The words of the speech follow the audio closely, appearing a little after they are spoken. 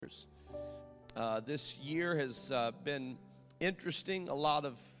This year has been interesting. A lot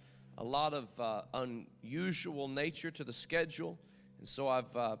of unusual nature to the schedule, and so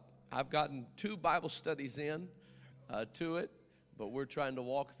I've gotten 2 Bible studies in to it. But we're trying to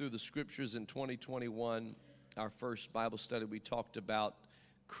walk through the scriptures in 2021. Our first Bible study, we talked about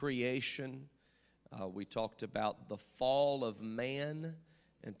creation. We talked about the fall of man.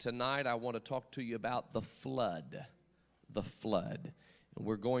 And tonight I want to talk to you about the flood. The flood. And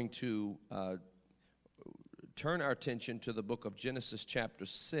we're going to turn our attention to the book of Genesis chapter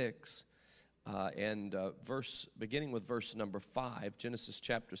 6 beginning with verse number 5. Genesis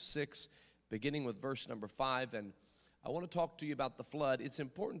chapter 6, beginning with verse number 5. And I want to talk to you about the flood. It's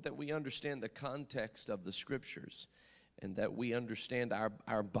important that we understand the context of the scriptures and that we understand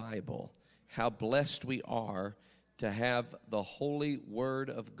our Bible, how blessed we are to have the holy word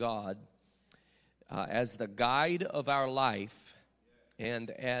of God as the guide of our life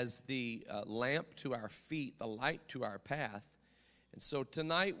and as the lamp to our feet, the light to our path. And so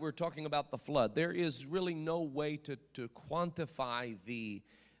tonight we're talking about the flood. There is really no way to quantify the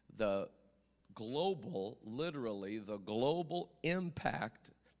global, literally, the global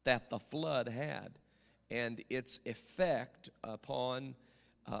impact that the flood had and its effect upon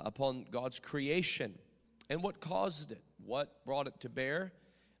God's creation and what caused it, what brought it to bear,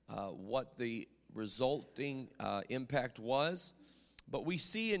 what the resulting impact was. But we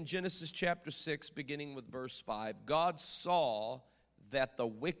see in Genesis chapter 6, beginning with verse 5, God saw that the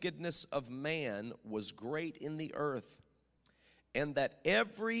wickedness of man was great in the earth, and that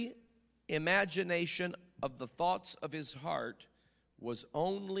every imagination of the thoughts of his heart was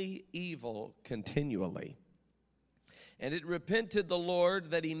only evil continually. And it repented the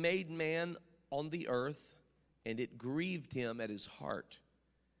Lord that he made man on the earth, and it grieved him at his heart.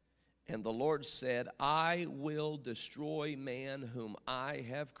 And the Lord said, I will destroy man whom I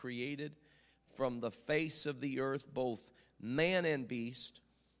have created from the face of the earth, both man and beast,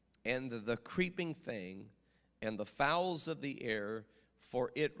 and the creeping thing, and the fowls of the air,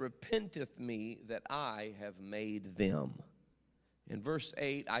 for it repenteth me that I have made them. In verse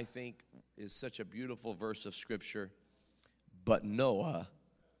 8, I think, is such a beautiful verse of Scripture. But Noah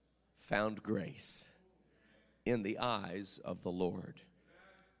found grace in the eyes of the Lord.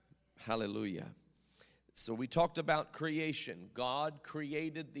 Hallelujah. So we talked about creation. God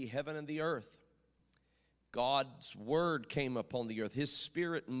created the heaven and the earth. God's word came upon the earth. His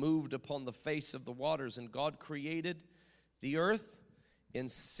spirit moved upon the face of the waters, and God created the earth in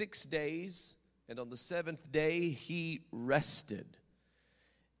 6 days, and on the 7th day he rested.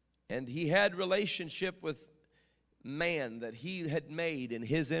 And he had relationship with man that he had made in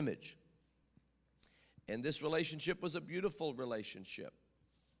his image. And this relationship was a beautiful relationship.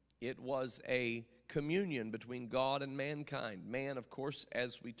 It was a communion between God and mankind. Man, of course,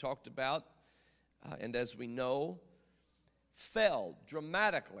 as we talked about, and as we know,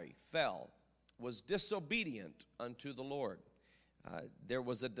 dramatically fell, was disobedient unto the Lord. There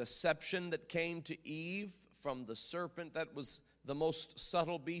was a deception that came to Eve from the serpent that was the most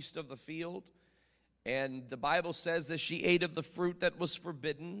subtle beast of the field. And the Bible says that she ate of the fruit that was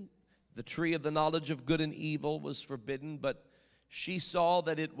forbidden. The tree of the knowledge of good and evil was forbidden, but she saw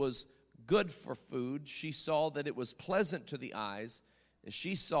that it was good for food. She saw that it was pleasant to the eyes.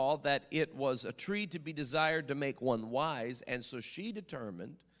 She saw that it was a tree to be desired to make one wise, and so she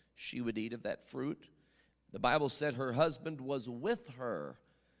determined she would eat of that fruit. The Bible said her husband was with her,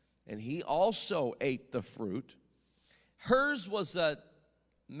 and he also ate the fruit. Hers was a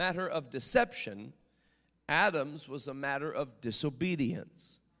matter of deception. Adam's was a matter of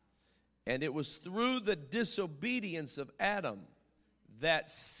disobedience. And it was through the disobedience of Adam that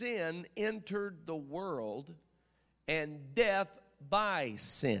sin entered the world and death by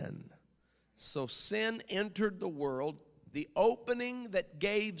sin. So sin entered the world. The opening that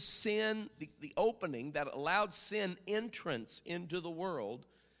gave sin, the opening that allowed sin entrance into the world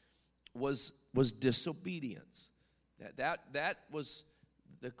was disobedience. That was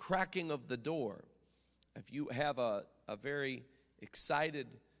the cracking of the door. If you have a very excited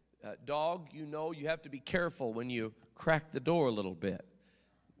dog, you know you have to be careful when you crack the door a little bit,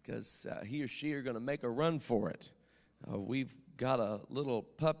 because he or she are going to make a run for it. We've got a little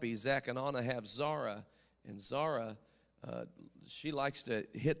puppy. Zach and Anna have Zara, and Zara, she likes to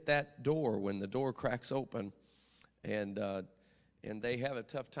hit that door when the door cracks open, and they have a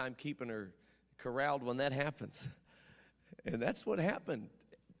tough time keeping her corralled when that happens. And that's what happened.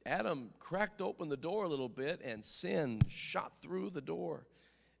 Adam cracked open the door a little bit, and sin shot through the door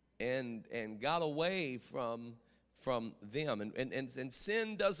and got away from them. And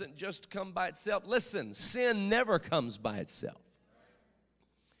sin doesn't just come by itself. Listen, sin never comes by itself.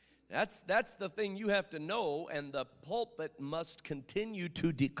 That's the thing you have to know, and the pulpit must continue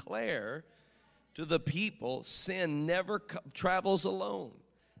to declare to the people, sin never travels alone.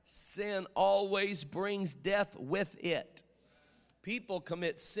 Sin always brings death with it. People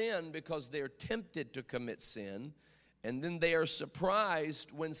commit sin because they're tempted to commit sin, and then they are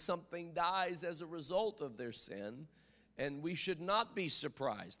surprised when something dies as a result of their sin, and we should not be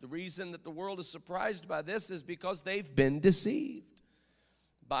surprised. The reason that the world is surprised by this is because they've been deceived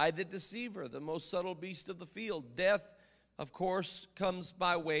by the deceiver, the most subtle beast of the field. Death, of course, comes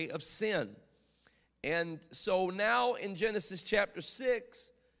by way of sin. And so now in Genesis chapter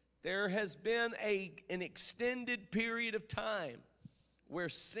 6, there has been an extended period of time where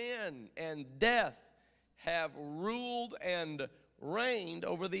sin and death have ruled and reigned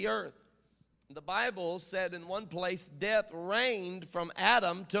over the earth. The Bible said in one place, death reigned from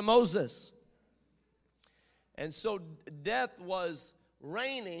Adam to Moses. And so death was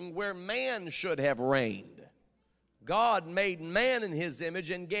reigning where man should have reigned. God made man in his image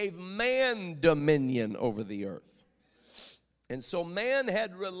and gave man dominion over the earth. And so man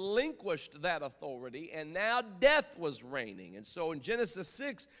had relinquished that authority, and now death was reigning. And so in Genesis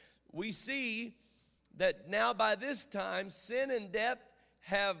 6, we see that now by this time, sin and death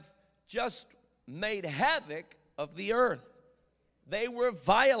have just made havoc of the earth. They were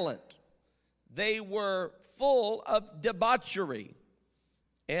violent. They were full of debauchery.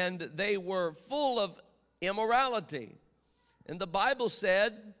 And they were full of immorality. And the Bible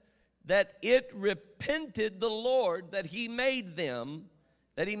said that it repented the Lord that he made them,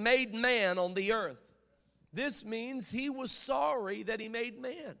 that he made man on the earth. This means he was sorry that he made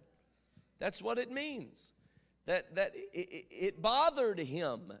man. That's what it means. That it bothered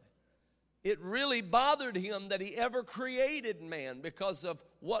him. It really bothered him that he ever created man because of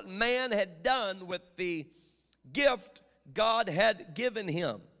what man had done with the gift God had given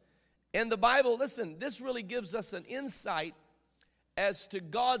him. And the Bible, listen, this really gives us an insight as to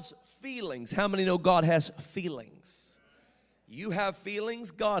God's feelings. How many know God has feelings? You have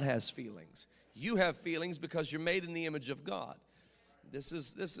feelings, God has feelings. You have feelings because you're made in the image of God.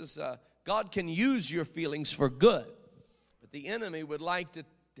 God can use your feelings for good, but the enemy would like to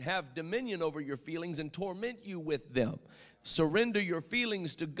have dominion over your feelings and torment you with them. Surrender your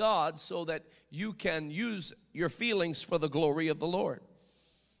feelings to God so that you can use your feelings for the glory of the Lord.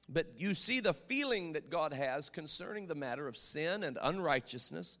 But you see the feeling that God has concerning the matter of sin and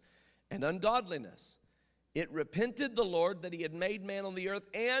unrighteousness and ungodliness. It repented the Lord that he had made man on the earth,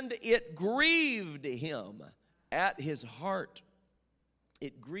 and it grieved him at his heart.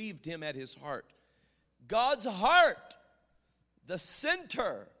 It grieved him at his heart. God's heart, the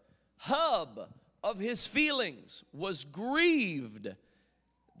center, hub of his feelings, was grieved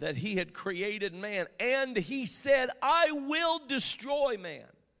that he had created man. And he said, I will destroy man,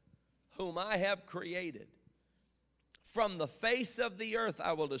 whom I have created. From the face of the earth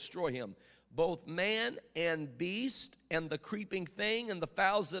I will destroy him, both man and beast, and the creeping thing, and the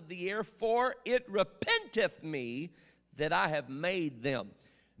fowls of the air, for it repenteth me that I have made them.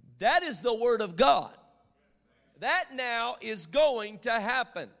 That is the word of God. That now is going to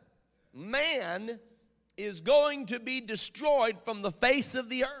happen. Man is going to be destroyed from the face of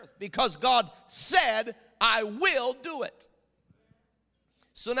the earth because God said, I will do it.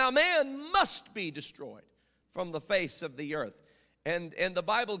 So now man must be destroyed from the face of the earth. And the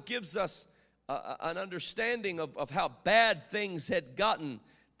Bible gives us an understanding of how bad things had gotten.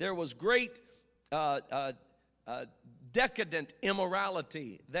 There was great decadent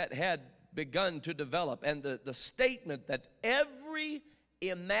immorality that had begun to develop. And the statement that every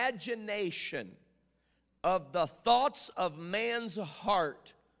imagination of the thoughts of man's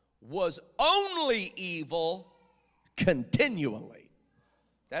heart was only evil continually.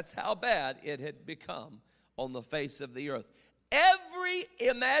 That's how bad it had become on the face of the earth. Every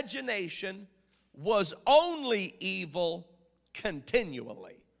imagination was only evil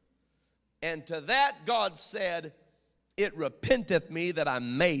continually. And to that God said, it repenteth me that I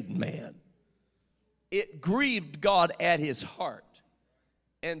made man. It grieved God at his heart.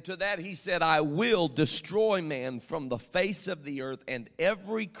 And to that he said, I will destroy man from the face of the earth, and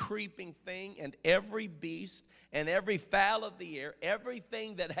every creeping thing and every beast and every fowl of the air,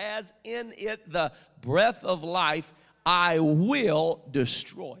 everything that has in it the breath of life, I will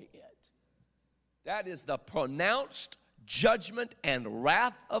destroy it. That is the pronounced judgment and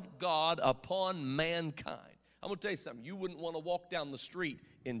wrath of God upon mankind. I'm going to tell you something. You wouldn't want to walk down the street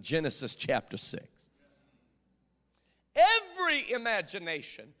in Genesis chapter 6. Every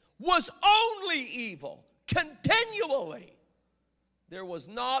imagination was only evil continually. There was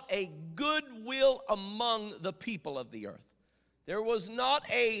not a goodwill among the people of the earth. There was not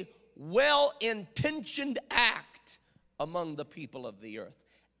a well-intentioned act among the people of the earth.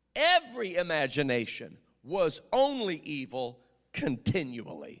 Every imagination was only evil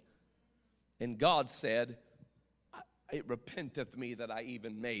continually. And God said, it repenteth me that I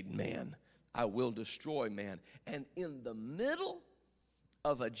even made man. I will destroy man. And in the middle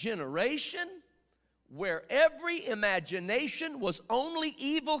of a generation where every imagination was only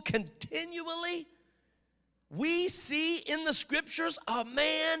evil continually, we see in the scriptures a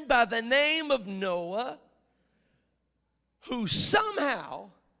man by the name of Noah who somehow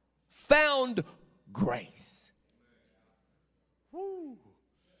found grace. Woo.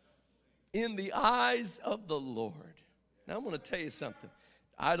 In the eyes of the Lord. Now I'm going to tell you something.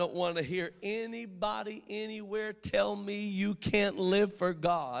 I don't want to hear anybody anywhere tell me you can't live for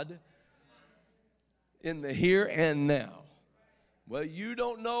God in the here and now. Well, you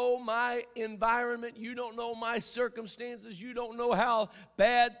don't know my environment. You don't know my circumstances. You don't know how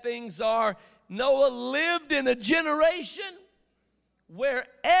bad things are. Noah lived in a generation where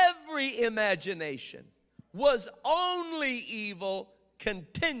every imagination was only evil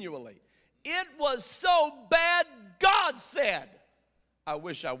continually. It was so bad, God said, I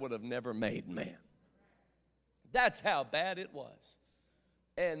wish I would have never made man. That's how bad it was.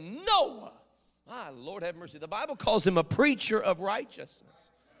 And Noah, Lord have mercy, the Bible calls him a preacher of righteousness.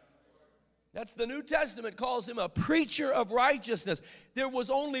 That's the New Testament calls him a preacher of righteousness. There was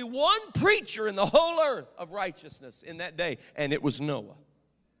only one preacher in the whole earth of righteousness in that day, and it was Noah.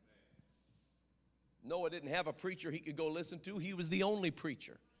 Noah didn't have a preacher he could go listen to. He was the only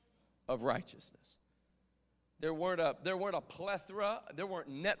preacher of righteousness. There weren't a plethora, there weren't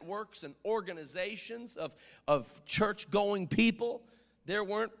networks and organizations of church-going people. There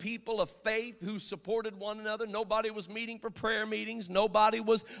weren't people of faith who supported one another. Nobody was meeting for prayer meetings. Nobody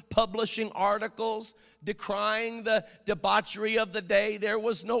was publishing articles decrying the debauchery of the day. There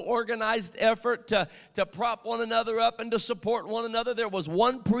was no organized effort to prop one another up and to support one another. There was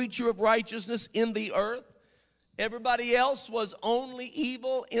one preacher of righteousness in the earth. Everybody else was only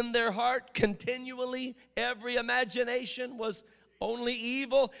evil in their heart continually. Every imagination was only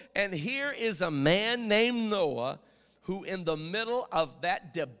evil. And here is a man named Noah who in the middle of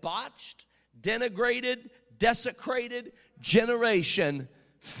that debauched, denigrated, desecrated generation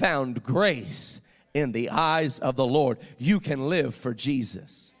found grace in the eyes of the Lord. You can live for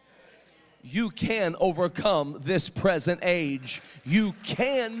Jesus. You can overcome this present age. You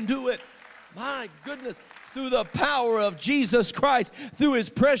can do it. My goodness. Through the power of Jesus Christ, through his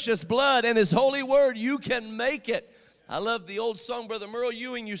precious blood and his holy word, you can make it. I love the old song Brother Merle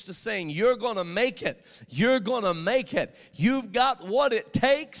Ewing used to sing, you're going to make it. You're going to make it. You've got what it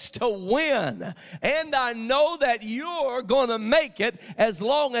takes to win. And I know that you're going to make it as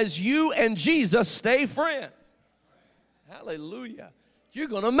long as you and Jesus stay friends. Hallelujah. You're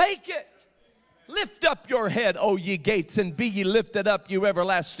going to make it. Lift up your head, O ye gates, and be ye lifted up, you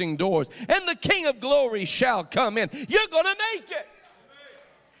everlasting doors, and the King of glory shall come in. You're going to make it.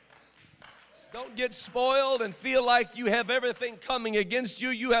 Don't get spoiled and feel like you have everything coming against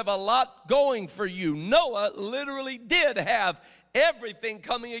you. You have a lot going for you. Noah literally did have everything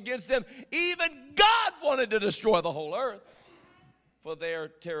coming against him. Even God wanted to destroy the whole earth for their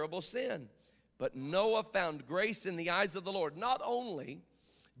terrible sin. But Noah found grace in the eyes of the Lord. Not only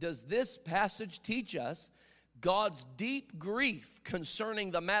does this passage teach us God's deep grief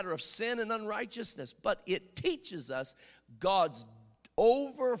concerning the matter of sin and unrighteousness, but it teaches us God's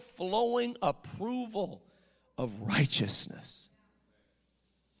overflowing approval of righteousness.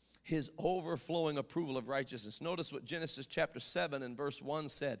 His overflowing approval of righteousness. Notice what Genesis chapter 7 and verse 1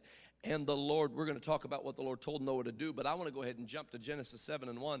 said. And the Lord, we're going to talk about what the Lord told Noah to do, but I want to go ahead and jump to Genesis 7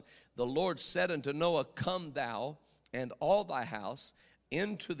 and 1. The Lord said unto Noah, come thou and all thy house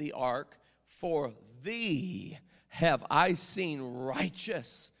into the ark, for thee have I seen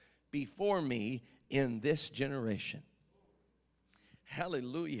righteous before me in this generation.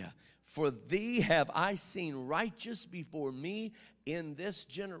 Hallelujah. For thee have I seen righteous before me in this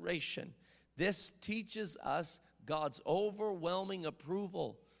generation. This teaches us God's overwhelming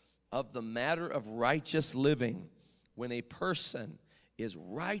approval of the matter of righteous living. When a person is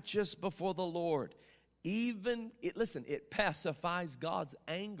righteous before the Lord, it pacifies God's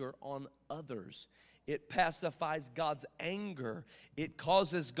anger on others. It pacifies God's anger. It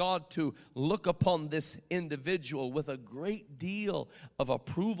causes God to look upon this individual with a great deal of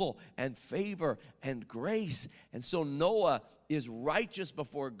approval and favor and grace. And so Noah is righteous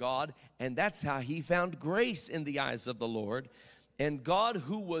before God, and that's how he found grace in the eyes of the Lord. And God,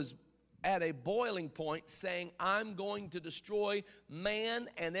 who was at a boiling point, saying, I'm going to destroy man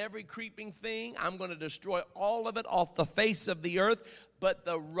and every creeping thing. I'm going to destroy all of it off the face of the earth. But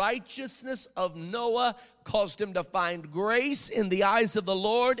the righteousness of Noah caused him to find grace in the eyes of the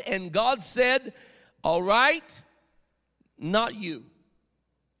Lord. And God said, all right, not you.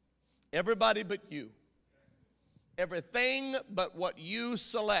 Everybody but you. Everything but what you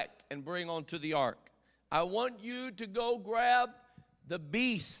select and bring onto the ark. I want you to go grab the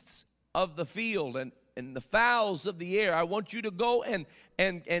beasts of the field and the fowls of the air. I want you to go and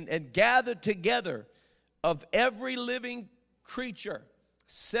gather together of every living creature,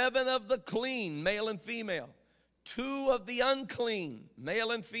 7 of the clean, male and female, 2 of the unclean,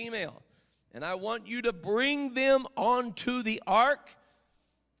 male and female. And I want you to bring them onto the ark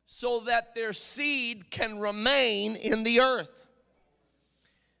so that their seed can remain in the earth.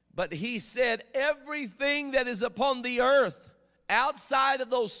 But he said, everything that is upon the earth, outside of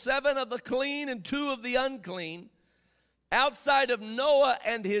those 7 of the clean and 2 of the unclean, outside of Noah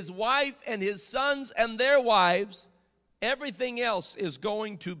and his wife and his sons and their wives, everything else is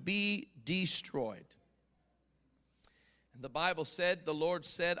going to be destroyed. And the Bible said, the Lord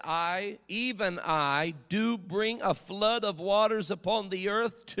said, I, even I, do bring a flood of waters upon the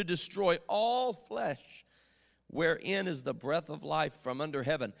earth to destroy all flesh, wherein is the breath of life from under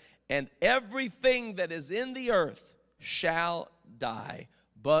heaven. And everything that is in the earth shall die.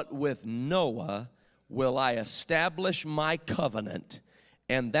 But with Noah will I establish my covenant,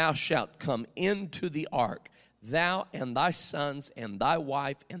 and thou shalt come into the ark, thou and thy sons and thy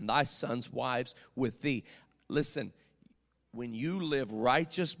wife and thy sons' wives with thee. Listen, when you live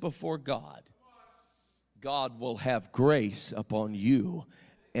righteous before God, God will have grace upon you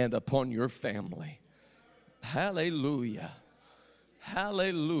and upon your family. Hallelujah.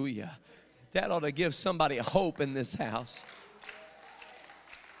 Hallelujah. That ought to give somebody hope in this house.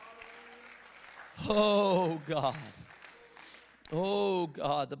 Oh, God. Oh,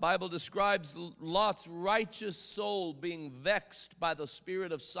 God. The Bible describes Lot's righteous soul being vexed by the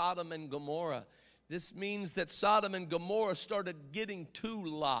spirit of Sodom and Gomorrah. This means that Sodom and Gomorrah started getting to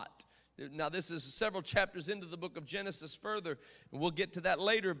Lot. Now, this is several chapters into the book of Genesis further, and we'll get to that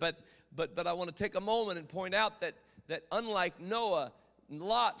later, but I want to take a moment and point out that unlike Noah,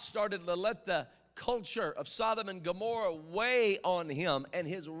 Lot started to let the culture of Sodom and Gomorrah weigh on him, and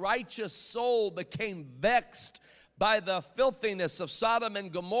his righteous soul became vexed by the filthiness of Sodom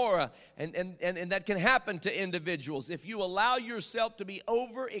and Gomorrah, and that can happen to individuals. If you allow yourself to be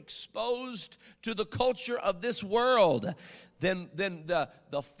overexposed to the culture of this world, then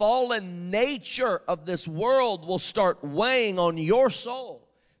the fallen nature of this world will start weighing on your soul,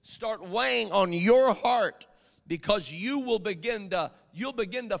 start weighing on your heart, because you'll begin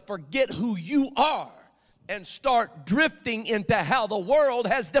to forget who you are and start drifting into how the world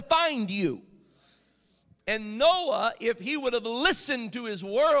has defined you. And Noah, if he would have listened to his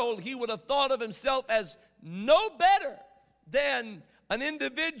world, he would have thought of himself as no better than an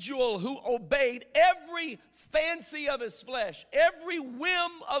individual who obeyed every fancy of his flesh, every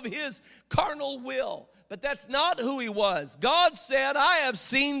whim of his carnal will. But that's not who he was. God said, I have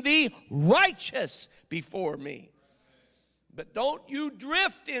seen thee righteous before me. But don't you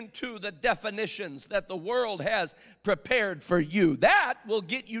drift into the definitions that the world has prepared for you. That will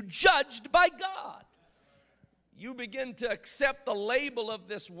get you judged by God. You begin to accept the label of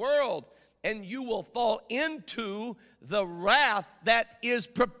this world, and you will fall into the wrath that is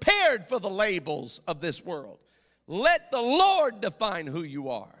prepared for the labels of this world. Let the Lord define who you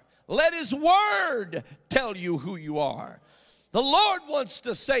are. Let His Word tell you who you are. The Lord wants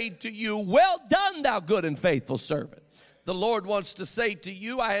to say to you, well done, thou good and faithful servant. The Lord wants to say to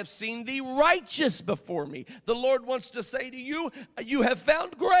you, I have seen thee righteous before me. The Lord wants to say to you, you have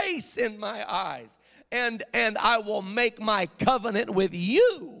found grace in my eyes. And I will make my covenant with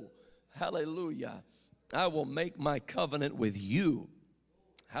you. Hallelujah. I will make my covenant with you.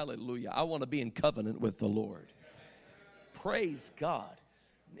 Hallelujah. I want to be in covenant with the Lord. Praise God.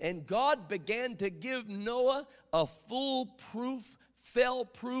 And God began to give Noah a foolproof,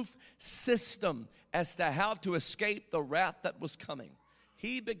 fail-proof system as to how to escape the wrath that was coming.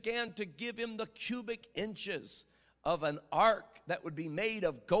 He began to give him the cubic inches of an ark that would be made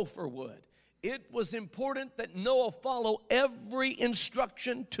of gopher wood. It was important that Noah follow every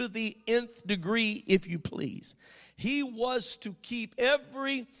instruction to the nth degree, if you please. He was to keep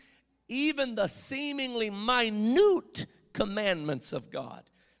even the seemingly minute commandments of God.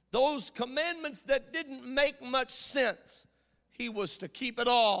 Those commandments that didn't make much sense, he was to keep it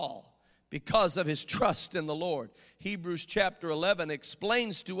all because of his trust in the Lord. Hebrews chapter 11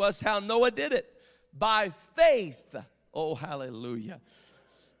 explains to us how Noah did it. By faith, oh hallelujah.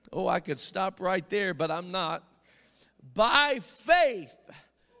 Oh, I could stop right there, but I'm not. By faith.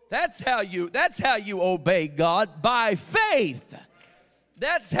 That's how you obey God, by faith.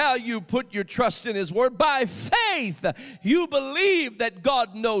 That's how you put your trust in His Word. By faith, you believe that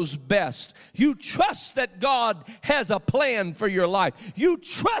God knows best. You trust that God has a plan for your life. You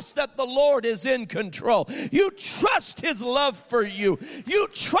trust that the Lord is in control. You trust His love for you. You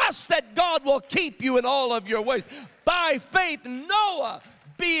trust that God will keep you in all of your ways. By faith, Noah,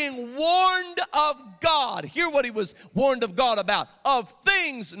 being warned of God. Hear what he was warned of God about. Of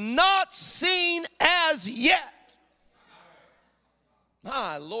things not seen as yet.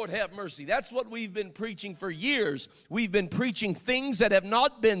 Lord have mercy. That's what we've been preaching for years. We've been preaching things that have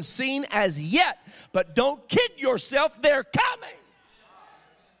not been seen as yet. But don't kid yourself, they're coming.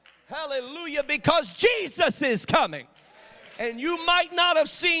 Hallelujah, because Jesus is coming. And you might not have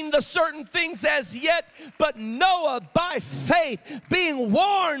seen the certain things as yet, but Noah, by faith, being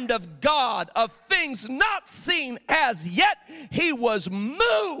warned of God of things not seen as yet, he was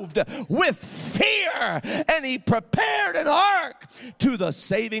moved with fear, and he prepared an ark to the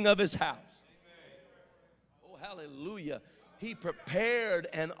saving of his house. Oh, hallelujah. He prepared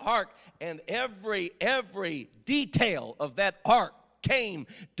an ark, and every detail of that ark came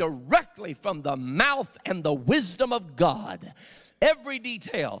directly from the mouth and the wisdom of God. Every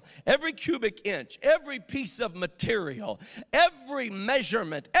detail, every cubic inch, every piece of material, every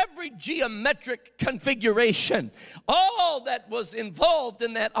measurement, every geometric configuration, all that was involved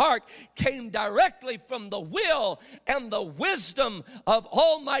in that ark came directly from the will and the wisdom of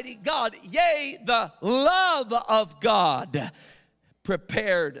Almighty God. Yea, the love of God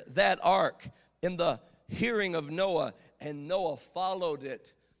prepared that ark in the hearing of Noah. And Noah followed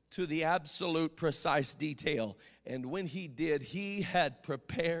it to the absolute precise detail. And when he did, he had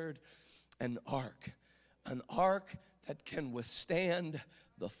prepared an ark that can withstand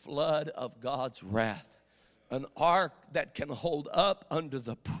the flood of God's wrath, an ark that can hold up under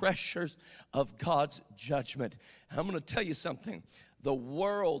the pressures of God's judgment. And I'm going to tell you something. The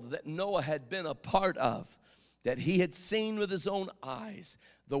world that Noah had been a part of, that he had seen with his own eyes,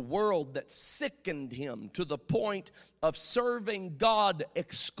 the world that sickened him to the point of serving God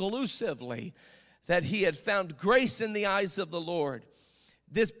exclusively, that he had found grace in the eyes of the Lord.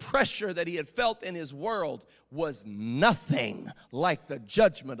 This pressure that he had felt in his world was nothing like the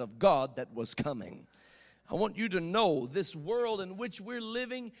judgment of God that was coming. I want you to know this world in which we're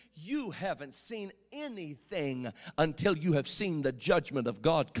living, you haven't seen anything until you have seen the judgment of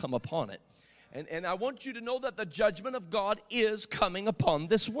God come upon it. And I want you to know that the judgment of God is coming upon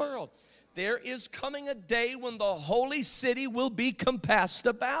this world. There is coming a day when the holy city will be compassed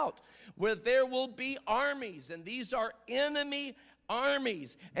about, where there will be armies, and these are enemy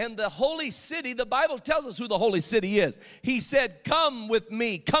armies. And the holy city, the Bible tells us who the holy city is. He said, come with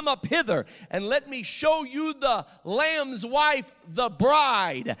me, come up hither, and let me show you the Lamb's wife, the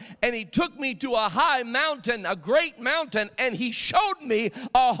bride. And he took me to a high mountain, a great mountain, and he showed me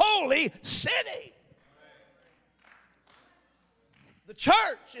a holy city. The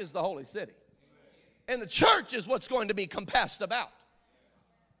church is the holy city. And the church is what's going to be compassed about.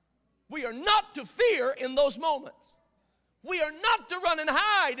 We are not to fear in those moments. We are not to run and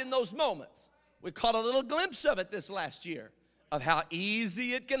hide in those moments. We caught a little glimpse of it this last year, of how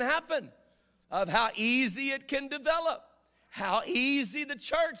easy it can happen, of how easy it can develop, how easy the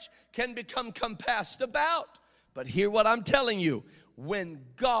church can become compassed about. But hear what I'm telling you. When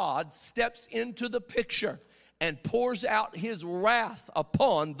God steps into the picture and pours out His wrath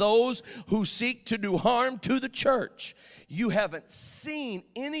upon those who seek to do harm to the church, you haven't seen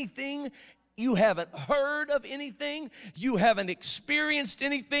anything, you haven't heard of anything, you haven't experienced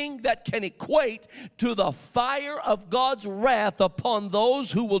anything that can equate to the fire of God's wrath upon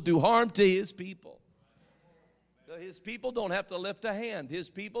those who will do harm to His people. His people don't have to lift a hand. His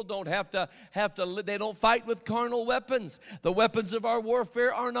people don't have to, they don't fight with carnal weapons. The weapons of our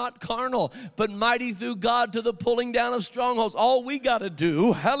warfare are not carnal, but mighty through God to the pulling down of strongholds. All we got to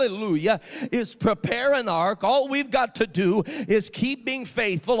do, hallelujah, is prepare an ark. All we've got to do is keep being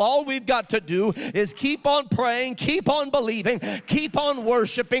faithful. All we've got to do is keep on praying, keep on believing, keep on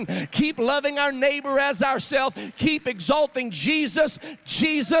worshiping, keep loving our neighbor as ourselves, keep exalting Jesus,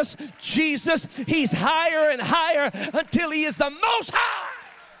 Jesus, Jesus. He's higher and higher until He is the most high.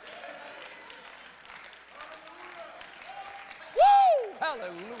 Woo!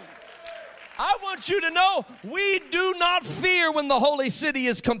 Hallelujah. I want you to know we do not fear when the holy city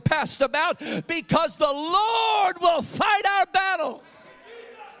is compassed about, because the Lord will fight our battles.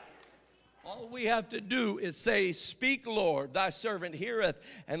 All we have to do is say, speak, Lord, thy servant heareth,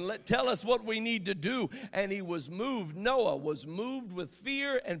 and tell us what we need to do. And he was moved, Noah was moved with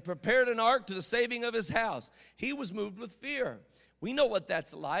fear and prepared an ark to the saving of his house. He was moved with fear. We know what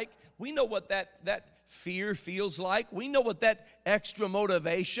that's like. We know what that fear feels like. We know what that extra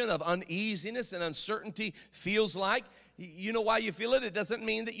motivation of uneasiness and uncertainty feels like. You know why you feel it? It doesn't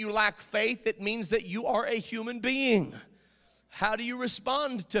mean that you lack faith. It means that you are a human being. How do you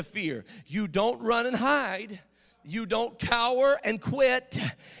respond to fear? You don't run and hide. You don't cower and quit.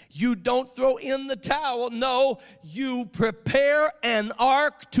 You don't throw in the towel. No, you prepare an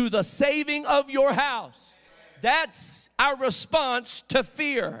ark to the saving of your house. That's our response to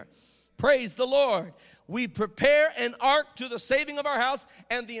fear. Praise the Lord. We prepare an ark to the saving of our house,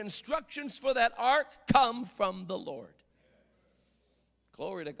 and the instructions for that ark come from the Lord.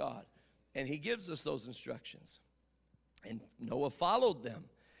 Glory to God. And he gives us those instructions. And Noah followed them.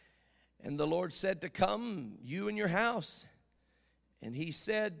 And the Lord said to come, you and your house. And he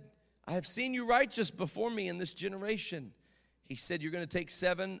said, I have seen you righteous before me in this generation. He said, you're going to take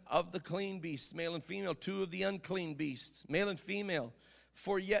 7 of the clean beasts, male and female, 2 of the unclean beasts, male and female.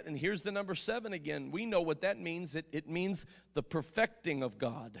 For yet, and here's the number 7 again. We know what that means. It means the perfecting of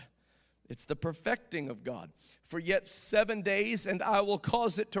God. It's the perfecting of God. For yet 7 days, and I will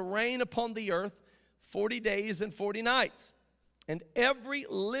cause it to rain upon the earth 40 days and 40 nights. And every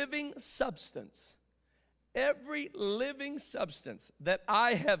living substance that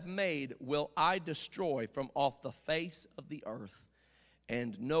I have made will I destroy from off the face of the earth.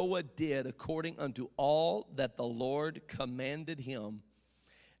 And Noah did according unto all that the Lord commanded him.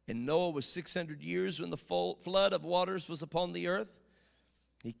 And Noah was 600 years when the flood of waters was upon the earth.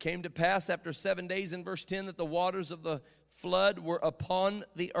 It came to pass after 7 days in verse 10 that the waters of the flood were upon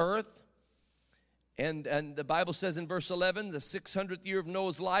the earth. And the Bible says in verse 11, the 600th year of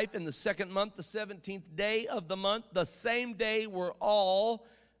Noah's life, in the 2nd month, the 17th day of the month, the same day were all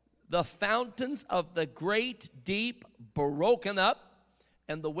the fountains of the great deep broken up,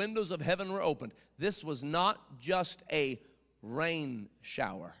 and the windows of heaven were opened. This was not just a rain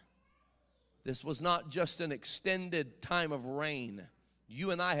shower. This was not just an extended time of rain.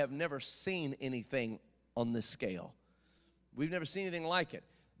 You and I have never seen anything on this scale. We've never seen anything like it.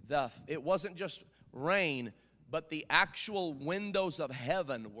 It wasn't just rain, but the actual windows of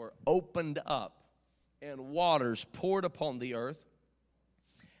heaven were opened up, and waters poured upon the earth,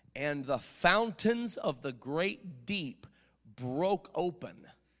 and the fountains of the great deep broke open.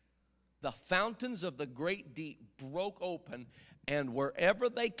 The fountains of the great deep broke open, and wherever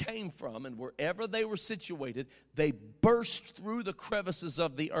they came from and wherever they were situated, they burst through the crevices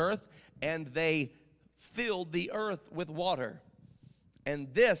of the earth, and they filled the earth with water.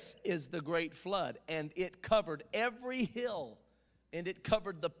 And this is the great flood, and it covered every hill, and it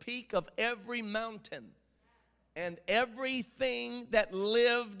covered the peak of every mountain, and everything that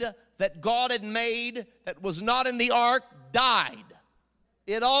lived, that God had made, that was not in the ark, died.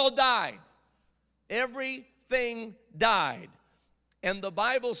 It all died. Everything died. And the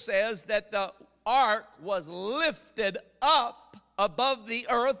Bible says that the ark was lifted up above the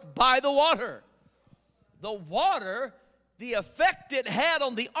earth by the water. The water, the effect it had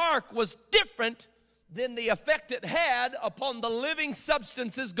on the ark was different than the effect it had upon the living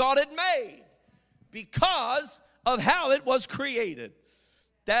substances God had made because of how it was created.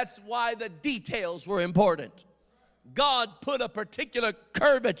 That's why the details were important. God put a particular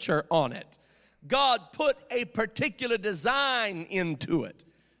curvature on it. God put a particular design into it.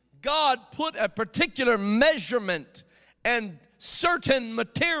 God put a particular measurement and certain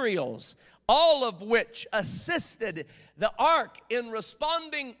materials, all of which assisted the ark in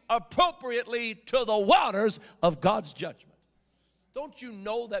responding appropriately to the waters of God's judgment. Don't you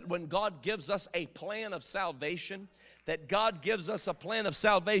know that when God gives us a plan of salvation, that God gives us a plan of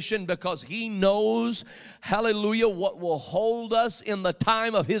salvation because He knows, hallelujah, what will hold us in the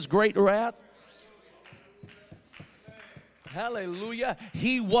time of His great wrath? Hallelujah.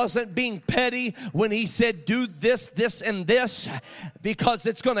 He wasn't being petty when He said, do this, this, and this, because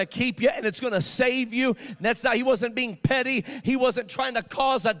it's going to keep you and it's going to save you. That's not, He wasn't being petty. He wasn't trying to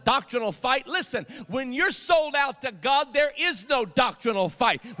cause a doctrinal fight. Listen, when you're sold out to God, there is no doctrinal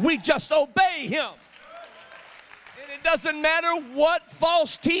fight. We just obey Him. It doesn't matter what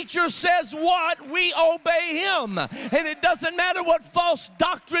false teacher says what, we obey him. And it doesn't matter what false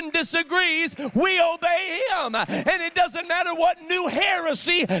doctrine disagrees, we obey him. And it doesn't matter what new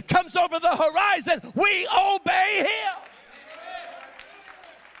heresy comes over the horizon, we obey him.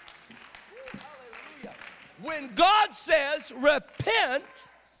 When God says repent,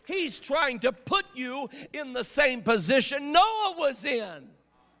 He's trying to put you in the same position Noah was in.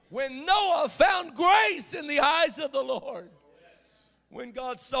 When Noah found grace in the eyes of the Lord, when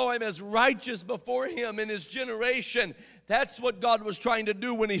God saw him as righteous before him in his generation, that's what God was trying to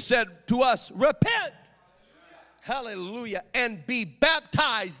do when he said to us, repent. Hallelujah. And be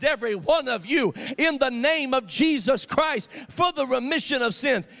baptized, every one of you, in the name of Jesus Christ for the remission of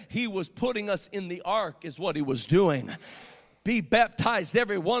sins. He was putting us in the ark is what he was doing. Be baptized,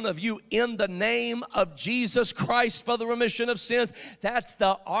 every one of you, in the name of Jesus Christ for the remission of sins. That's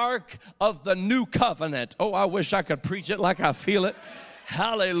the ark of the new covenant. Oh, I wish I could preach it like I feel it.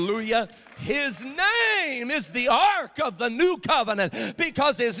 Hallelujah. His name is the ark of the new covenant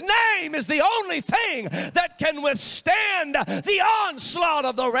because his name is the only thing that can withstand the onslaught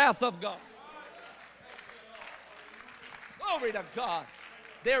of the wrath of God. Glory to God.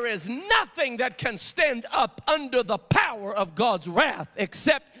 There is nothing that can stand up under the power of God's wrath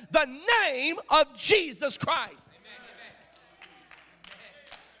except the name of Jesus Christ.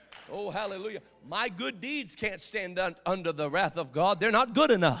 Oh, hallelujah. My good deeds can't stand under the wrath of God. They're not good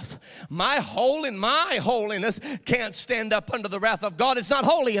enough. My holiness can't stand up under the wrath of God. It's not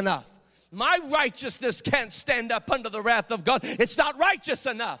holy enough. My righteousness can't stand up under the wrath of God. It's not righteous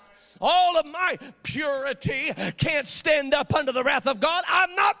enough. All of my purity can't stand up under the wrath of God.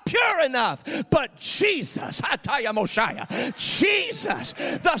 I'm not pure enough. But Jesus, Jesus,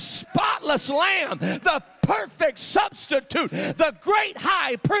 the spotless Lamb, the perfect substitute, the great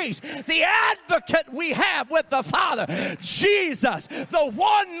high priest, the advocate we have with the Father, Jesus, the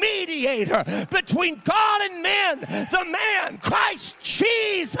one mediator between God and men, the man, Christ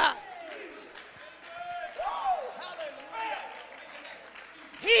Jesus.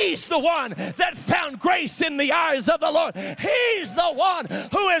 He's the one that found grace in the eyes of the Lord. He's the one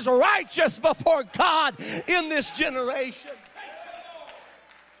who is righteous before God in this generation.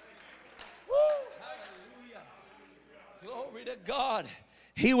 Woo. Hallelujah. Glory to God.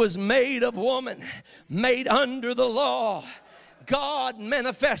 He was made of woman, made under the law. God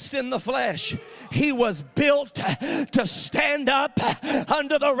manifest in the flesh. He was built to stand up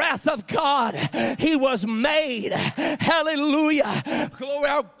under the wrath of God. He was made, hallelujah,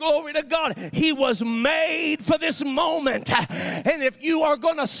 glory to God. He was made for this moment. And if you are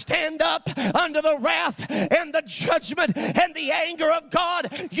going to stand up under the wrath and the judgment and the anger of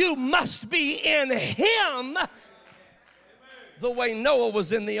God, you must be in Him the way Noah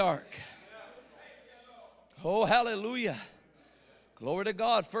was in the ark. Oh, hallelujah. Glory to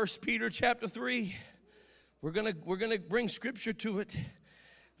God. 1 Peter chapter 3. We're gonna bring scripture to it.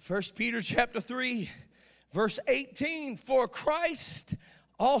 1 Peter chapter 3, verse 18. For Christ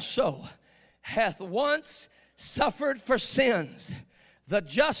also hath once suffered for sins, the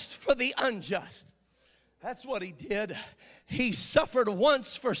just for the unjust. That's what he did. He suffered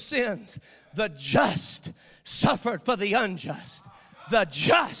once for sins. The just suffered for the unjust. The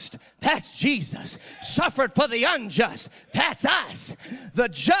just, that's Jesus, suffered for the unjust, that's us. The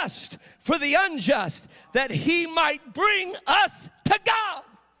just for the unjust, that he might bring us to God.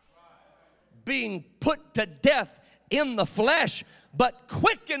 Being put to death in the flesh, but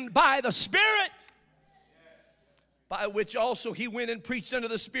quickened by the Spirit, by which also he went and preached unto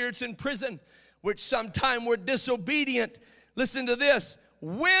the spirits in prison, which sometime were disobedient. Listen to this.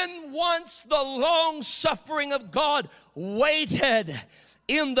 When once the long suffering of God waited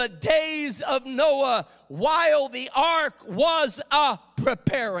in the days of Noah while the ark was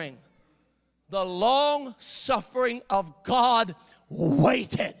preparing. The long suffering of God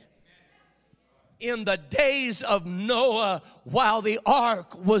waited in the days of Noah while the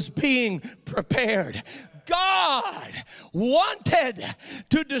ark was being prepared. God wanted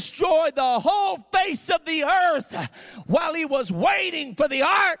to destroy the whole face of the earth while he was waiting for the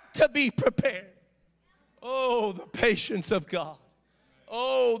ark to be prepared. Oh, the patience of God.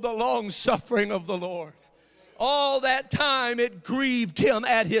 Oh, the long suffering of the Lord. All that time it grieved him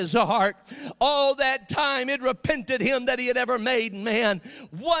at his heart. All that time it repented him that he had ever made man.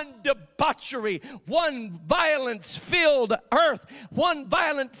 One debauchery, one violence-filled earth, one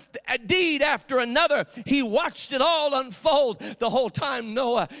violent deed after another. He watched it all unfold. The whole time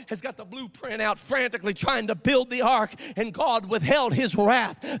Noah has got the blueprint out frantically trying to build the ark, and God withheld his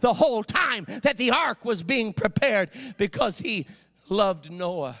wrath the whole time that the ark was being prepared because he loved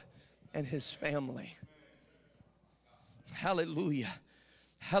Noah and his family. Hallelujah.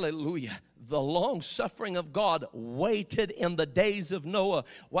 Hallelujah. The long suffering of God waited in the days of Noah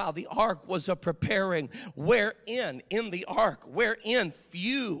while the ark was a preparing, wherein, in the ark, wherein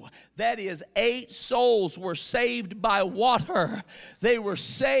few, that is 8 souls were saved by water. They were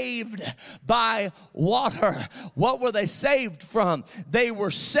saved by water. What were they saved from? They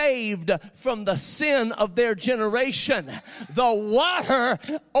were saved from the sin of their generation. The water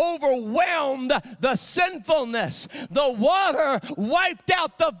overwhelmed the sinfulness. The water wiped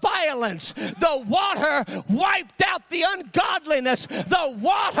out the violence. The water wiped out the ungodliness. The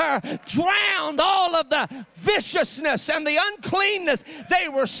water drowned all of the viciousness and the uncleanness. They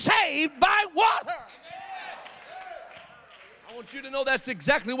were saved by water. I want you to know that's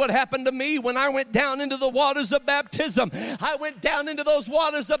exactly what happened to me when I went down into the waters of baptism. I went down into those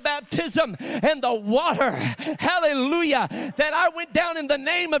waters of baptism, and the water, hallelujah, that I went down in the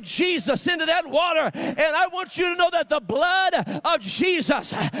name of Jesus into that water, and I want you to know that the blood of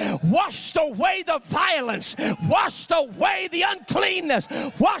Jesus washed away the violence, washed away the uncleanness,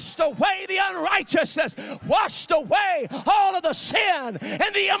 washed away the unrighteousness, washed away all of the sin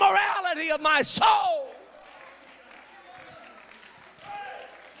and the immorality of my soul.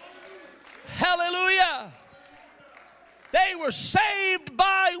 Hallelujah. They were saved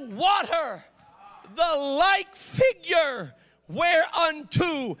by water, the like figure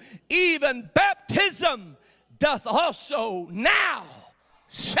whereunto even baptism doth also now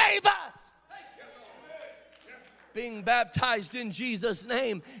save us. Being baptized in Jesus'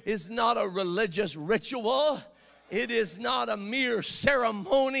 name is not a religious ritual. It is not a mere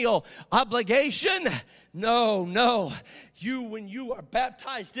ceremonial obligation. No, no. When you are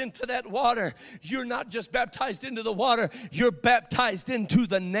baptized into that water, you're not just baptized into the water, you're baptized into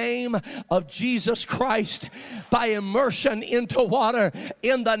the name of Jesus Christ by immersion into water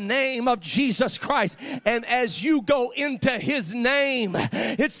in the name of Jesus Christ. And as you go into his name,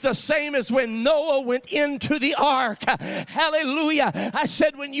 it's the same as when Noah went into the ark. Hallelujah. I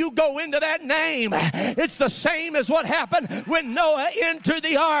said when you go into that name, it's the same as what happened when Noah entered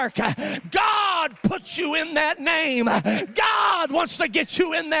the ark. God puts you in that name. God wants to get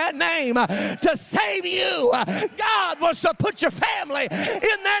you in that name to save you. God wants to put your family in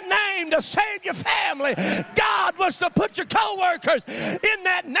that name to save your family. God wants to put your co-workers in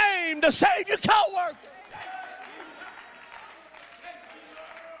that name to save your co-workers.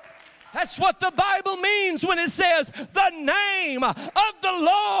 That's what the Bible means when it says the name of the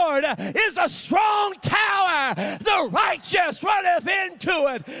Lord is a strong tower. The righteous runneth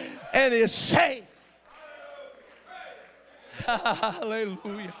into it and is safe.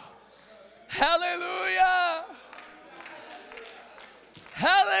 Hallelujah. Hallelujah.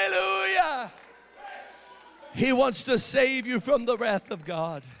 Hallelujah. He wants to save you from the wrath of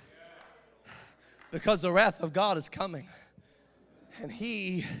God, because the wrath of God is coming, and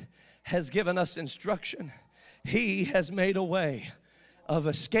he has given us instruction. He has made a way of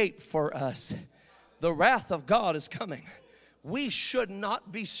escape for us. The wrath of God is coming. We should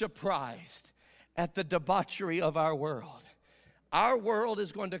not be surprised at the debauchery of our world. Our world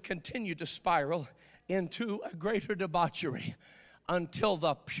is going to continue to spiral into a greater debauchery until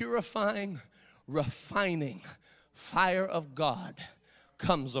the purifying, refining fire of God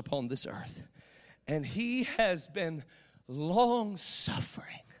comes upon this earth. And he has been long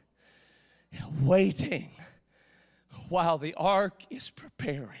suffering, waiting while the ark is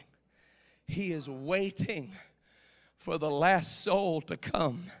preparing. He is waiting for the last soul to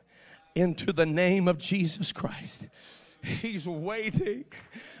come into the name of Jesus Christ. He's waiting.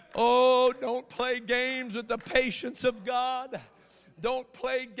 Oh, don't play games with the patience of God. Don't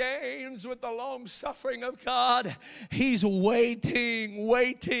play games with the long suffering of God. He's waiting,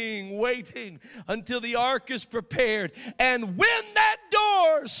 waiting, waiting until the ark is prepared. And when that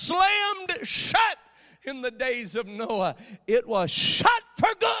door slammed shut in the days of Noah, it was shut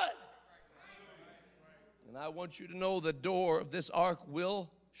for good. And I want you to know the door of this ark will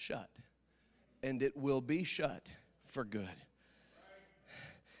shut, and it will be shut for good.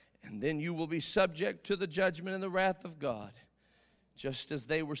 And then you will be subject to the judgment and the wrath of God, just as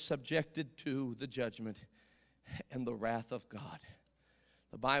they were subjected to the judgment and the wrath of God.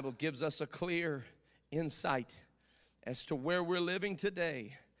 The Bible gives us a clear insight as to where we're living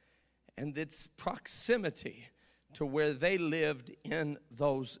today and its proximity to where they lived in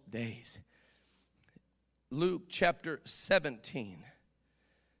those days. Luke chapter 17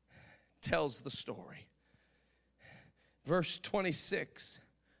 tells the story. Verse 26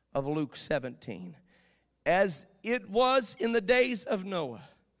 of Luke 17. As it was in the days of Noah,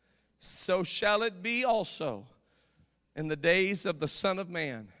 so shall it be also in the days of the Son of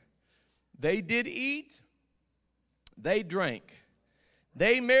Man. They did eat, they drank,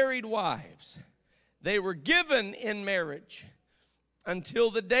 They married wives. They were given in marriage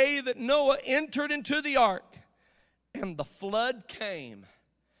until the day that Noah entered into the ark, and the flood came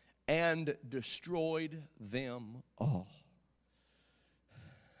and destroyed them all.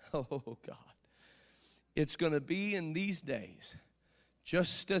 Oh, God. It's going to be in these days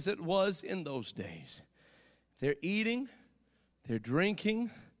just as it was in those days. They're eating, they're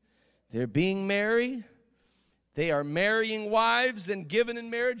drinking, they're being merry. They are marrying wives and given in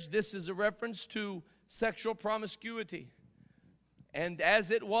marriage. This is a reference to sexual promiscuity. And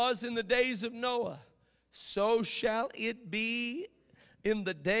as it was in the days of Noah, so shall it be in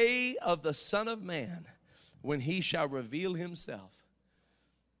the day of the Son of Man, when he shall reveal himself.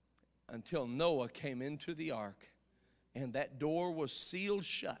 Until Noah came into the ark, and that door was sealed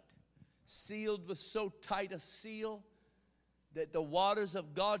shut, sealed with so tight a seal that the waters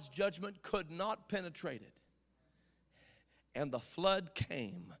of God's judgment could not penetrate it. And the flood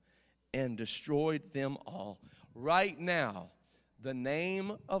came and destroyed them all. Right now, the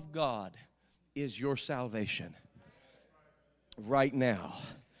name of God is your salvation. Right now,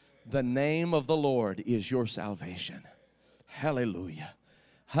 the name of the Lord is your salvation. Hallelujah.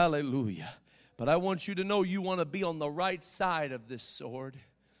 Hallelujah. But I want you to know you want to be on the right side of this sword.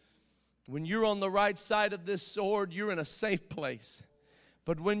 When you're on the right side of this sword, you're in a safe place.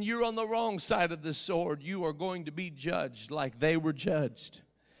 But when you're on the wrong side of the sword, you are going to be judged like they were judged.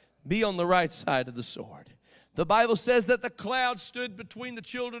 Be on the right side of the sword. The Bible says that the cloud stood between the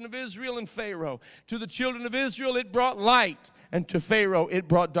children of Israel and Pharaoh. To the children of Israel it brought light, and to Pharaoh it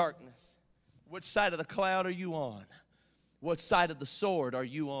brought darkness. Which side of the cloud are you on? What side of the sword are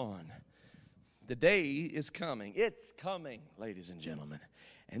you on? The day is coming. It's coming, ladies and gentlemen.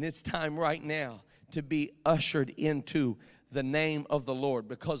 And it's time right now to be ushered into the name of the Lord,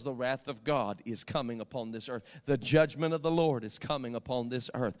 because the wrath of God is coming upon this earth. The judgment of the Lord is coming upon this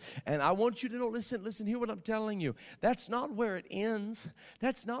earth. And I want you to know, listen, hear what I'm telling you. That's not where it ends.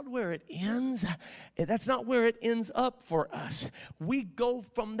 That's not where it ends. That's not where it ends up for us. We go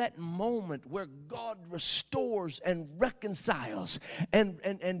from that moment where God restores and reconciles and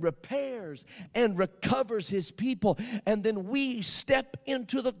repairs and recovers his people. And then we step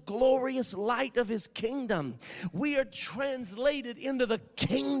into the glorious light of his kingdom. We are translated into the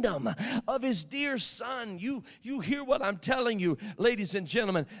kingdom of his dear Son. You hear what I'm telling you, ladies and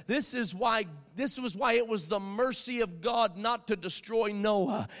gentlemen. This was why it was the mercy of God not to destroy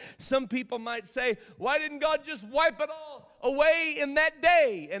Noah. Some people might say, why didn't God just wipe it all away in that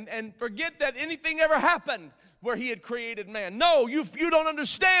day and forget that anything ever happened where he had created man? No, you don't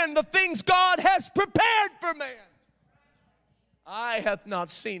understand the things God has prepared for man. Eye hath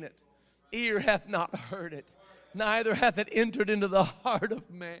not seen it, ear hath not heard it, neither hath it entered into the heart of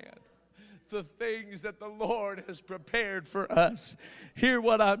man, the things that the Lord has prepared for us. Hear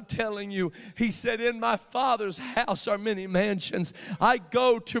what I'm telling you. He said, in my Father's house are many mansions. I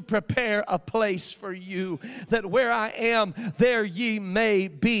go to prepare a place for you, that where I am, there ye may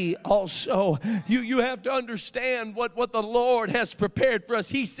be also. You have to understand what the Lord has prepared for us.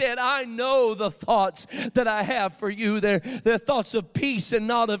 He said, I know the thoughts that I have for you. They're thoughts of peace and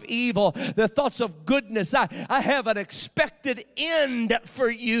not of evil. They're thoughts of goodness. I have an expected end for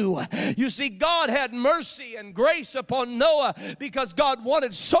you. You see, God had mercy and grace upon Noah because God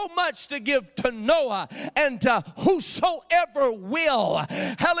wanted so much to give to Noah and to whosoever will.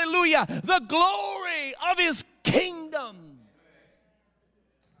 Hallelujah. The glory of his kingdom.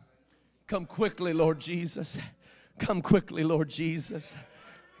 Come quickly, Lord Jesus. Come quickly, Lord Jesus.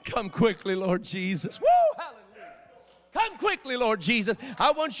 Come quickly, Lord Jesus. Woo! Hallelujah. Come quickly, Lord Jesus.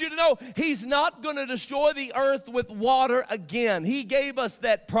 I want you to know he's not going to destroy the earth with water again. He gave us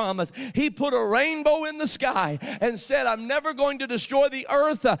that promise. He put a rainbow in the sky and said, I'm never going to destroy the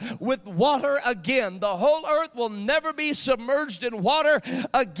earth with water again. The whole earth will never be submerged in water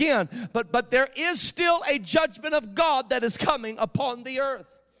again. But there is still a judgment of God that is coming upon the earth.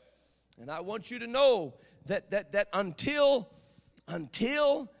 And I want you to know that until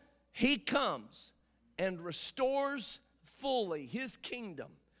he comes and restores fully his kingdom,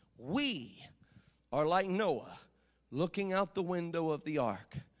 we are like Noah, looking out the window of the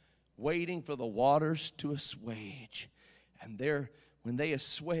ark, waiting for the waters to assuage. And when they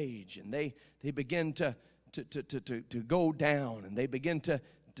assuage and they begin to go down, and they begin to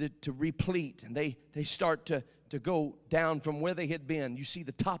replete, and they start to go down from where they had been. You see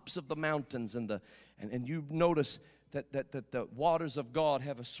the tops of the mountains, and you notice that the waters of God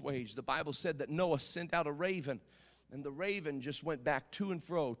have assuaged. The Bible said that Noah sent out a raven, and the raven just went back to and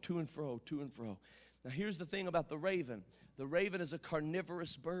fro, to and fro, to and fro. Now here's the thing about the raven. The raven is a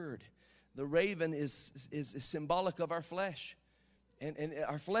carnivorous bird. The raven is symbolic of our flesh. And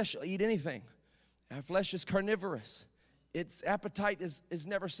our flesh will eat anything. Our flesh is carnivorous. Its appetite is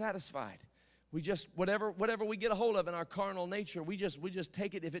never satisfied. We just, whatever we get a hold of in our carnal nature, we just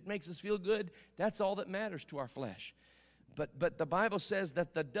take it. If it makes us feel good, that's all that matters to our flesh. But the Bible says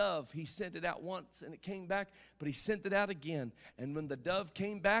that the dove, he sent it out once and it came back, but he sent it out again. And when the dove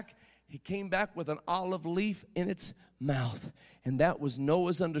came back, he came back with an olive leaf in its mouth. And that was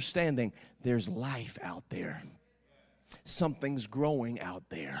Noah's understanding. There's life out there. Something's growing out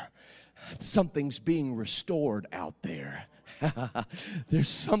there. Something's being restored out there. There's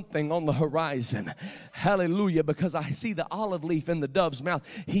something on the horizon. Hallelujah. Because I see the olive leaf in the dove's mouth.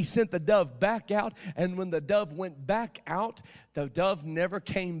 He sent the dove back out, and when the dove went back out, the dove never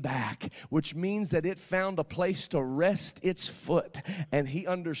came back, which means that it found a place to rest its foot, and he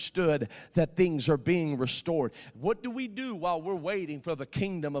understood that things are being restored. What do we do while we're waiting for the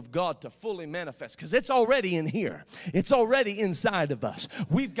kingdom of God to fully manifest? Because it's already in here. It's already inside of us.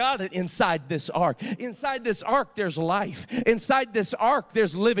 We've got it inside this ark. Inside this ark, there's life. Inside this ark,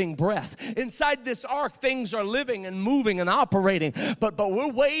 there's living breath. Inside this ark, things are living and moving and operating. But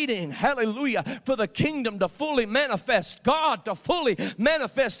we're waiting, hallelujah, for the kingdom to fully manifest. God to fully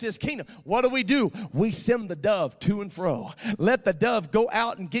manifest his kingdom. What do? We send the dove to and fro. Let the dove go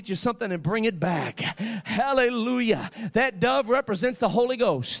out and get you something and bring it back. Hallelujah. That dove represents the Holy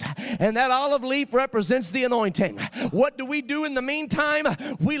Ghost, and that olive leaf represents the anointing. What do we do in the meantime?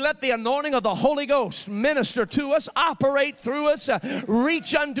 We let the anointing of the Holy Ghost minister to us, operate through us,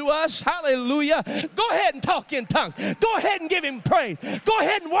 reach unto us. Hallelujah. Go ahead and talk in tongues. Go ahead and give him praise. Go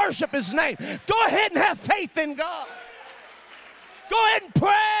ahead and worship his name. Go ahead and have faith in God. Go ahead and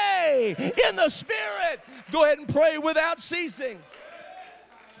pray in the Spirit. Go ahead and pray without ceasing.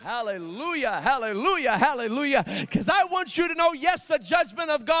 Hallelujah, hallelujah, hallelujah. Because I want you to know, yes, the judgment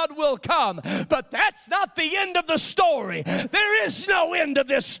of God will come, but that's not the end of the story. There is no end of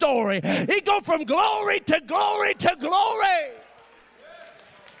this story. He go from glory to glory to glory.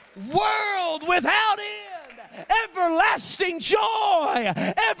 World without end. Everlasting joy.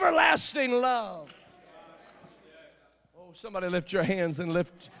 Everlasting love. Oh, somebody lift your hands and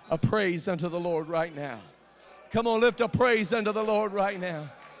lift a praise unto the Lord right now. Come on, lift a praise unto the Lord right now.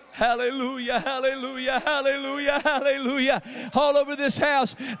 Hallelujah, hallelujah, hallelujah, hallelujah. All over this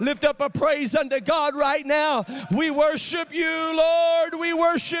house, lift up a praise unto God right now. We worship you, Lord. We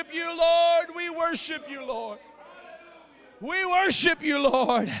worship you, Lord. We worship you, Lord. We worship you,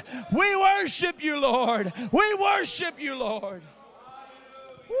 Lord. We worship you, Lord. We worship you, Lord.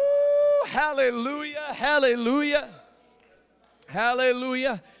 Woo, hallelujah, hallelujah,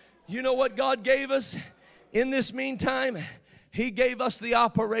 hallelujah. You know what God gave us in this meantime? He gave us the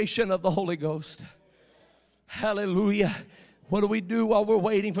operation of the Holy Ghost. Hallelujah. What do we do while we're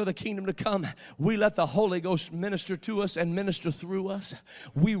waiting for the kingdom to come? We let the Holy Ghost minister to us and minister through us.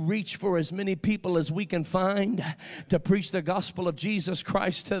 We reach for as many people as we can find to preach the gospel of Jesus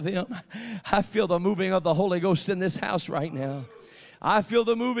Christ to them. I feel the moving of the Holy Ghost in this house right now. I feel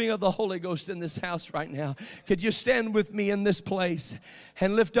the moving of the Holy Ghost in this house right now. Could you stand with me in this place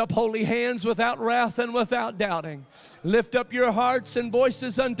and lift up holy hands without wrath and without doubting? Lift up your hearts and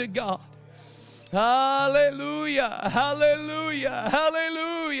voices unto God. Hallelujah, hallelujah,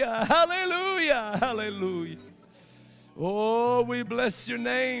 hallelujah, hallelujah, hallelujah. Oh, we bless your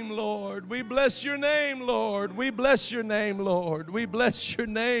name, Lord. We bless your name, Lord. We bless your name, Lord. We bless your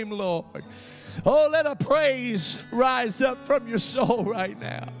name, Lord. Oh, let a praise rise up from your soul right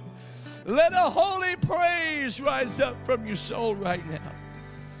now. Let a holy praise rise up from your soul right now.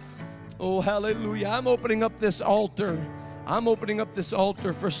 Oh, hallelujah. I'm opening up this altar. I'm opening up this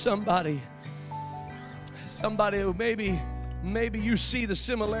altar for somebody. Somebody who maybe you see the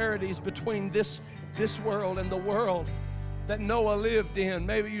similarities between this world and the world that Noah lived in.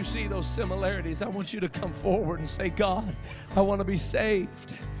 Maybe you see those similarities. I want you to come forward and say, God, I want to be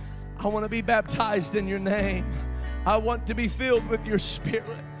saved. I want to be baptized in your name. I want to be filled with your Spirit.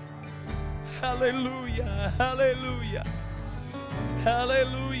 Hallelujah, hallelujah,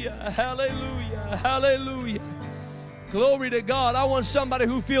 hallelujah, hallelujah, hallelujah. Glory to God. I want somebody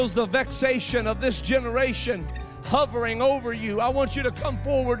who feels the vexation of this generation hovering over you. I want you to come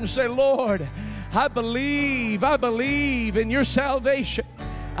forward and say, Lord, I believe in your salvation.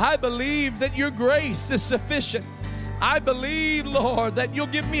 I believe that your grace is sufficient. I believe, Lord, that you'll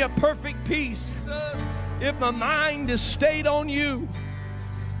give me a perfect peace if my mind is stayed on you.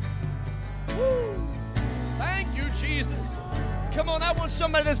 Woo. Thank you, Jesus. Come on, I want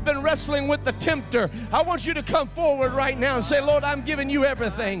somebody that's been wrestling with the tempter. I want you to come forward right now and say, Lord, I'm giving you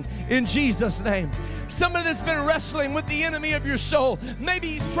everything in Jesus' name. Somebody that's been wrestling with the enemy of your soul.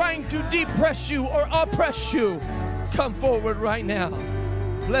 Maybe he's trying to depress you or oppress you. come forward right now.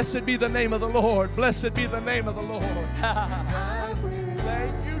 Blessed be the name of the Lord. Blessed be the name of the Lord.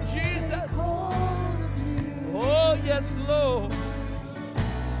 Thank you, Jesus. Oh, yes, Lord.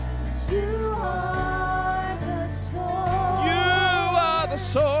 You are the source. You are the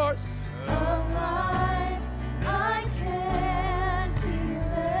source of life. I can't be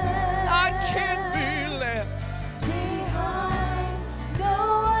left. I can't be left behind.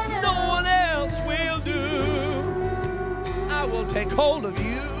 No one else will do. I will take hold of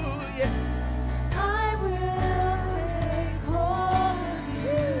you. Yes. I will take hold of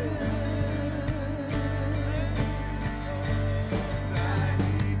you. I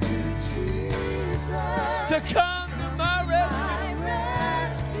need you, Jesus, To come to my rescue.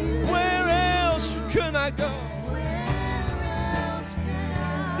 Where else can I go?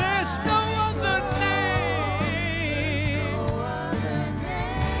 There's no other name.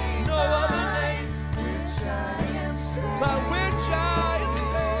 No other name by which I am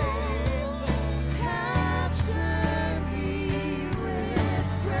saved. Capture me with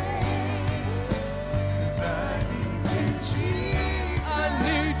grace. 'Cause I need you, Jesus. I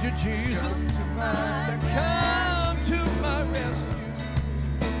need you, Jesus, to come to my rescue.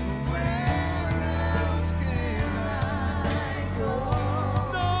 Where else can I go?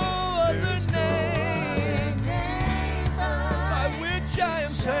 No other name by which I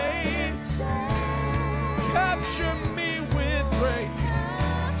am saved. Capture me with grace.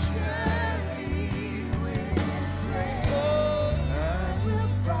 Capture me with grace. Oh, I will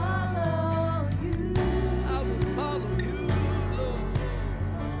follow you. I will follow you, Lord.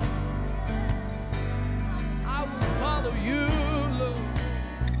 I will follow you, Lord.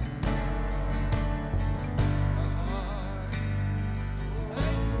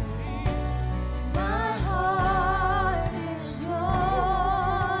 My heart is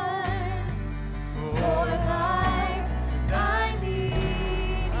yours. For life, I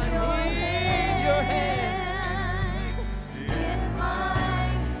need your hand. In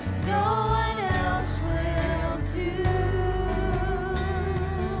mine, no one else will do.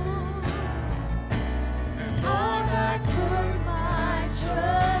 Lord, I put my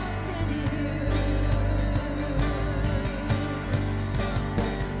trust in you.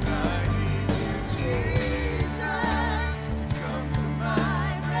 I need you, Jesus, to come to my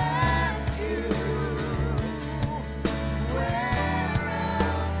rescue. Where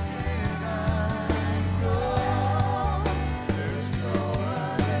else can I go? There's no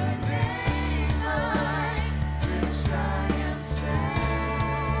other name by which I am saved.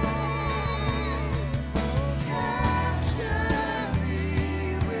 Capture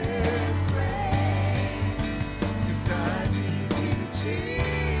me with grace. 'Cause I need you,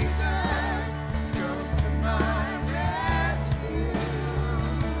 Jesus, to come to my rescue.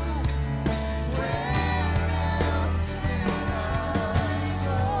 Where else can I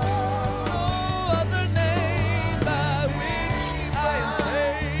go? No other name by which I am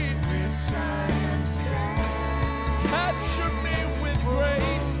saved. Which I am saved. Capture me with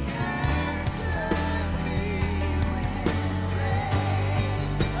grace. Capture me with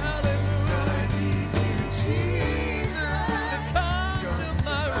grace. Hallelujah. I need you, Jesus, Come to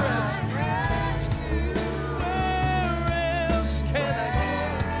my rescue. Where else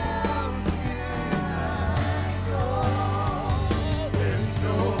can I go? There's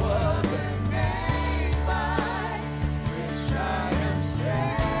no other name by which I am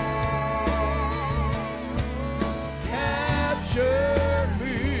saved. capture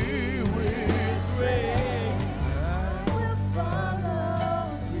me with grace. I will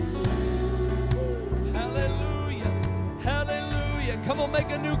follow you. Hallelujah. Hallelujah. Come on, make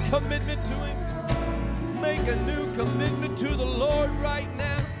a new commitment to Him. Make a new commitment to the Lord right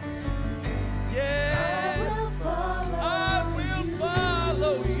now. Yeah.